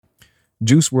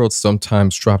Juice World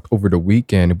sometimes dropped over the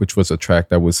weekend, which was a track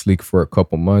that was leaked for a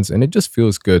couple months, and it just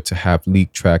feels good to have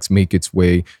leaked tracks make its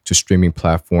way to streaming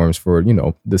platforms for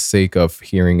the sake of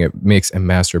hearing it mixed and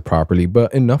mastered properly.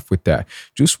 But enough with that.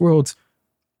 Juice World's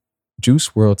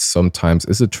Juice World sometimes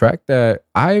is a track that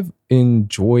I've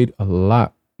enjoyed a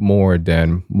lot more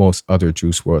than most other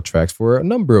Juice World tracks for a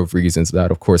number of reasons that,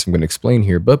 of course, I'm going to explain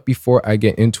here. But before I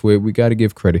get into it, we got to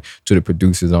give credit to the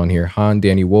producers on here, Han,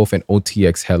 Danny Wolf, and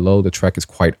OTX Hello. The track is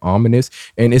quite ominous,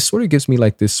 and it sort of gives me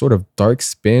like this sort of dark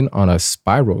spin on a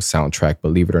Spiral soundtrack,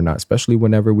 believe it or not, especially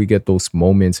whenever we get those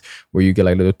moments where you get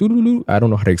like little doo-doo-doo. I don't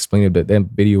know how to explain it, but then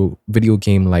video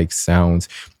game like sounds,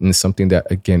 and it's something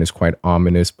that again is quite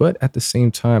ominous, but at the same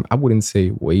time, I wouldn't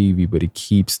say wavy, but it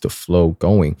keeps the flow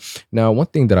going. Now, one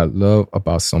thing that I love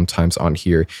about sometimes on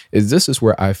here is this is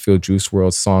where I feel Juice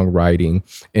WRLD's songwriting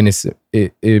and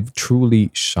it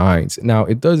truly shines. Now,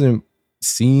 it doesn't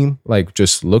seem like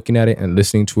just looking at it and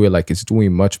listening to it like it's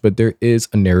doing much, but there is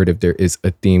a narrative, there is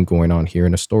a theme going on here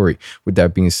in a story. With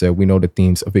that being said, we know the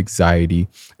themes of anxiety,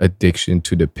 addiction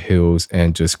to the pills,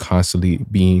 and just constantly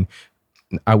being,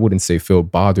 I wouldn't say feel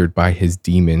bothered by his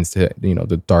demons,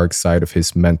 the dark side of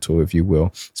his mental, if you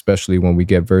will, especially when we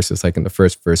get verses like in the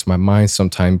first verse, my mind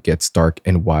sometimes gets dark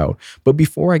and wild. But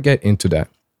before I get into that,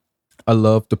 I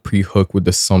love the pre-hook with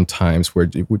the sometimes where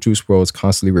Juice WRLD is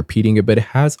constantly repeating it, but it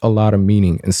has a lot of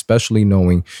meaning, especially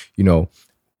knowing,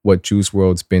 what Juice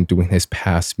WRLD's been doing his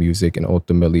past music and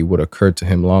ultimately what occurred to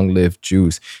him. Long live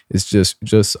Juice. It's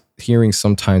just hearing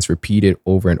sometimes repeated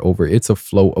over and over. It's a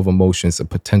flow of emotions and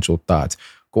potential thoughts.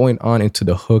 Going on into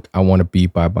the hook, I want to be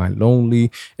by my lonely.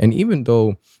 And even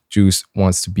though Juice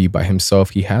wants to be by himself,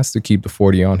 he has to keep the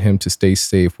 40 on him to stay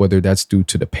safe, whether that's due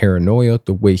to the paranoia,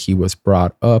 the way he was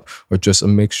brought up, or just a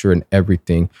mixture in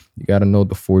everything. You got to know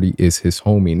the 40 is his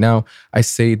homie. Now, I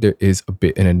say there is a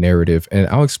bit in a narrative, and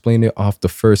I'll explain it off the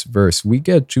first verse. We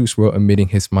get Juice WRLD admitting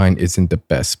his mind is in the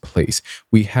best place.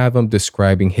 We have him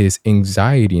describing his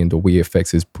anxiety and the way it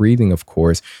affects his breathing, of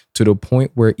course, to the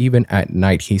point where even at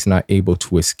night, he's not able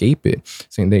to escape it,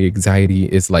 saying the anxiety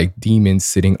is like demons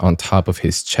sitting on top of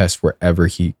his chest wherever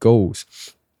he goes.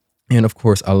 And of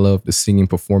course, I love the singing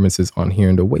performances on here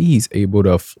and the way he's able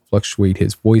to fluctuate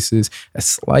his voices at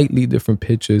slightly different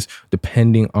pitches,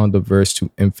 depending on the verse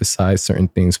to emphasize certain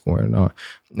things going on.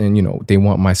 And, they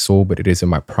want my soul, but it isn't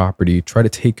my property. Try to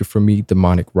take it from me,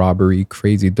 demonic robbery,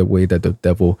 crazy the way that the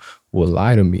devil will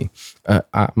lie to me.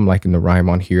 I'm liking the rhyme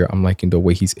on here. I'm liking the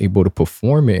way he's able to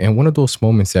perform it. And one of those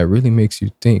moments that really makes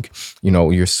you think,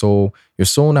 your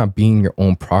soul not being your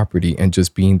own property and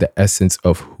just being the essence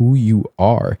of who you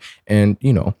are. And,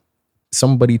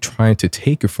 somebody trying to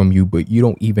take it from you, but you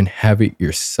don't even have it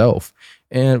yourself.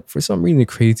 And for some reason,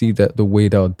 crazy that the way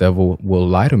that the devil will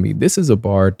lie to me. This is a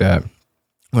bar that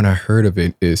when I heard of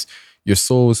it is your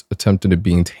soul's attempted to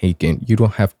being taken. You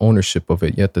don't have ownership of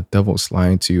it, yet the devil's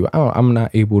lying to you. I'm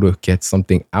not able to get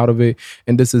something out of it.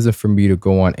 And this isn't for me to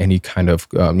go on any kind of,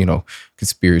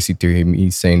 conspiracy theory, me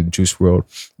saying Juice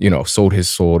WRLD, sold his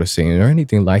soul to Satan or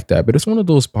anything like that. But it's one of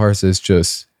those bars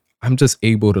that's I'm just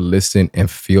able to listen and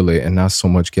feel it and not so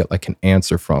much get like an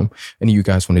answer from. Any of you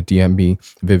guys want to DM me,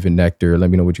 Vivid Nectar, let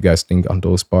me know what you guys think on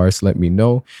those bars. Let me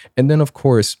know. And then, of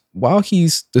course, while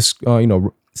he's this,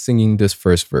 singing this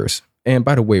first verse. And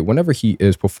by the way, whenever he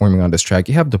is performing on this track,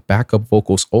 you have the backup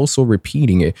vocals also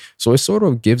repeating it. So it sort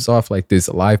of gives off like this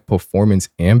live performance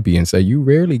ambience that you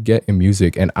rarely get in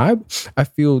music. And I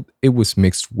feel it was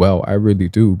mixed well. I really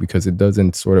do, because it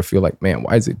doesn't sort of feel like, man,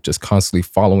 why is it just constantly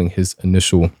following his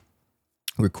initial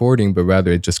recording, but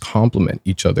rather it just complement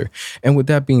each other. And with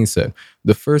that being said,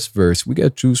 the first verse, we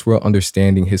get Juice WRLD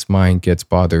understanding his mind gets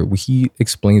bothered. He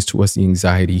explains to us the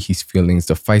anxiety he's feeling,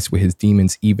 the fights with his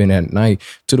demons even at night,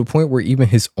 to the point where even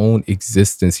his own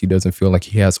existence he doesn't feel like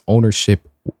he has ownership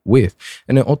with.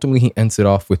 And then ultimately he ends it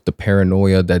off with the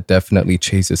paranoia that definitely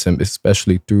chases him,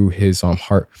 especially through his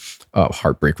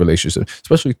heartbreak relationship,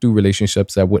 especially through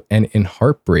relationships that would end in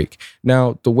heartbreak.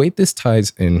 Now, the way this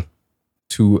ties in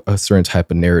to a certain type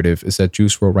of narrative is that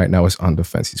Juice WRLD right now is on the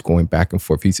fence. He's going back and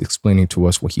forth. He's explaining to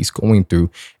us what he's going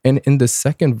through. And in the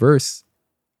second verse,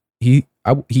 he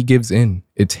gives in.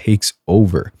 It takes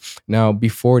over. Now,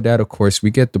 before that, of course, we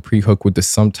get the pre-hook with the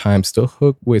sometimes, the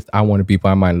hook with I Want to Be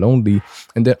by My Lonely,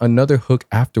 and then another hook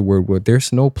afterward where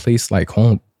there's no place like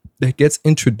home that gets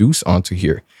introduced onto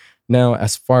here. Now,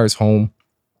 as far as home,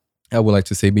 I would like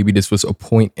to say maybe this was a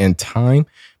point in time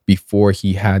before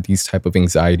he had these type of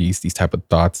anxieties, these type of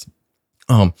thoughts,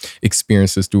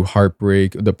 experiences through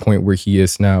heartbreak, the point where he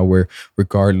is now, where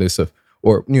regardless of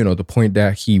or the point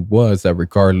that he was, that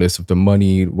regardless of the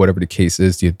money, whatever the case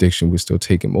is, the addiction would still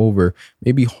take him over.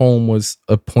 Maybe home was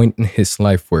a point in his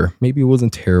life where maybe it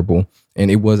wasn't terrible, and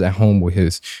it was at home with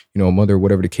his mother,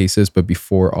 whatever the case is, but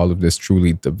before all of this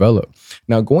truly developed.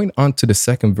 Now, going on to the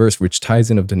second verse, which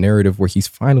ties in of the narrative where he's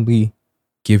finally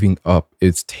giving up,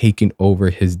 it's taking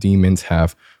over. His demons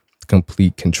have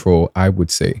complete control, I would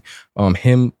say.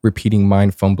 Him repeating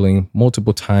mind fumbling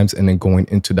multiple times and then going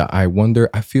into the I wonder,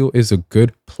 I feel is a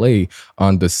good play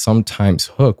on the sometimes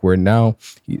hook, where now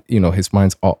his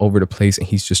mind's all over the place and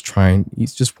he's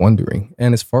just wondering.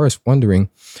 And as far as wondering,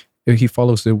 he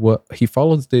follows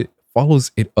it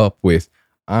up with,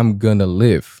 I'm gonna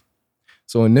live.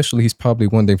 So initially, he's probably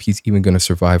wondering if he's even going to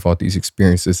survive all these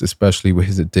experiences, especially with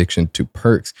his addiction to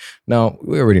perks. Now,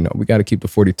 we already know we got to keep the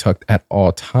 40 tucked at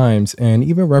all times, and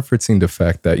even referencing the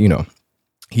fact that,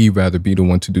 he'd rather be the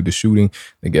one to do the shooting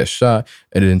than get shot,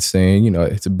 and then saying,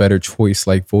 it's a better choice,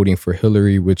 like voting for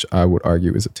Hillary, which I would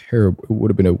argue is it would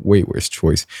have been a way worse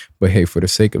choice. But hey, for the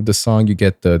sake of the song, you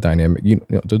get the dynamic,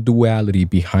 the duality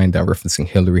behind that, referencing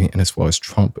Hillary and as well as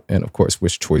Trump, and of course,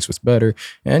 which choice was better.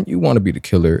 And you want to be the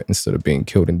killer instead of being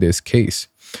killed in this case.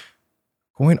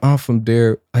 Going on from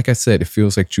there, like I said, it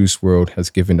feels like Juice WRLD has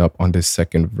given up on this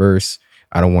second verse.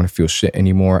 I don't want to feel shit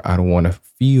anymore. I don't want to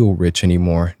feel rich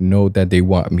anymore. Know that they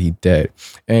want me dead.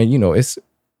 And, it's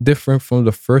different from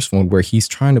the first one where he's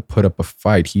trying to put up a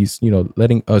fight. He's,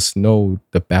 letting us know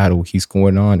the battle he's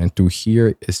going on. And through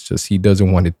here, it's just he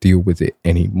doesn't want to deal with it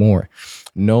anymore.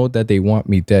 Know that they want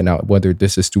me dead. Now, whether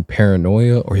this is through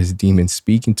paranoia or his demons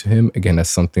speaking to him, again, that's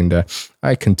something that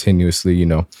I continuously,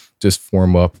 just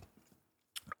form up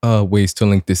ways to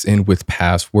link this in with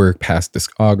past work, past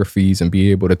discographies, and be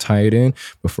able to tie it in.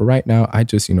 But for right now, I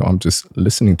just, I'm just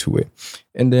listening to it.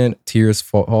 And then tears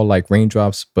fall like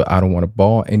raindrops, but I don't want to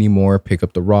ball anymore. Pick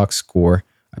up the rock score.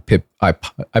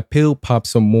 I pill pop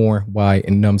some more. Why? It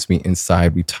numbs me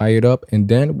inside. We tie it up, and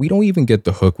then we don't even get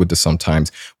the hook with the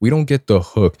sometimes. We don't get the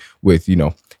hook with,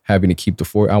 having to keep the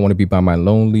 40. I want to be by my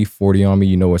lonely 40 on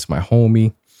me. It's my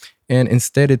homie. And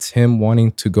instead, it's him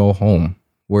wanting to go home.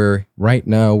 Where right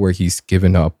now, where he's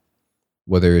given up,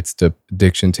 whether it's the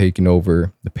addiction taking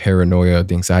over, the paranoia,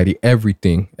 the anxiety,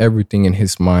 everything in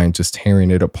his mind, just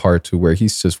tearing it apart to where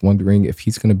he's just wondering if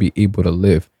he's going to be able to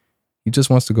live. He just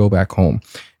wants to go back home.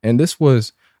 And this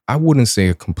was, I wouldn't say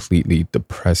a completely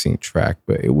depressing track,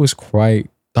 but it was quite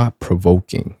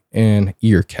thought-provoking and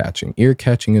ear-catching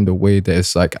in the way that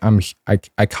it's like,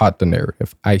 I caught the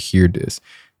narrative. I hear this.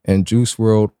 And Juice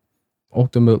WRLD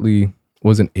ultimately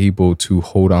wasn't able to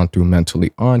hold on through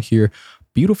mentally on here.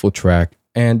 Beautiful track.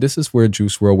 And this is where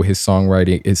Juice WRLD with his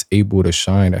songwriting is able to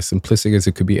shine, as simplistic as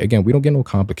it could be. Again, we don't get no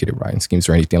complicated writing schemes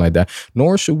or anything like that,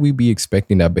 nor should we be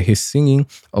expecting that. But his singing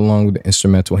along with the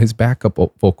instrumental, his backup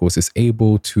vocals is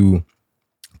able to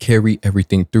carry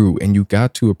everything through. And you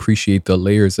got to appreciate the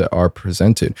layers that are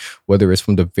presented, whether it's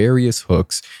from the various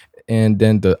hooks and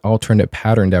then the alternate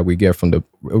pattern that we get from the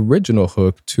original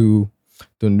hook to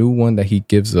the new one that he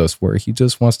gives us, where he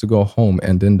just wants to go home.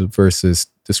 And then the verses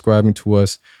describing to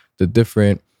us the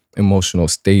different emotional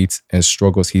states and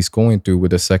struggles he's going through,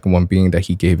 with the second one being that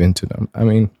he gave into them. I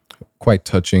mean, quite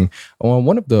touching.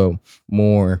 One of the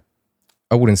more,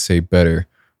 I wouldn't say better,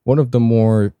 one of the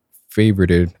more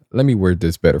favorited, let me word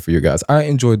this better for you guys. I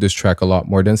enjoyed this track a lot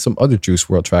more than some other Juice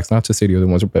WRLD tracks, not to say the other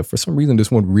ones, but for some reason,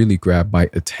 this one really grabbed my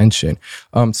attention.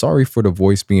 Sorry for the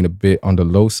voice being a bit on the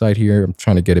low side here. I'm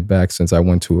trying to get it back since I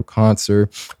went to a concert.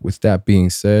 With that being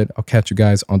said, I'll catch you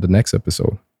guys on the next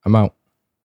episode. I'm out.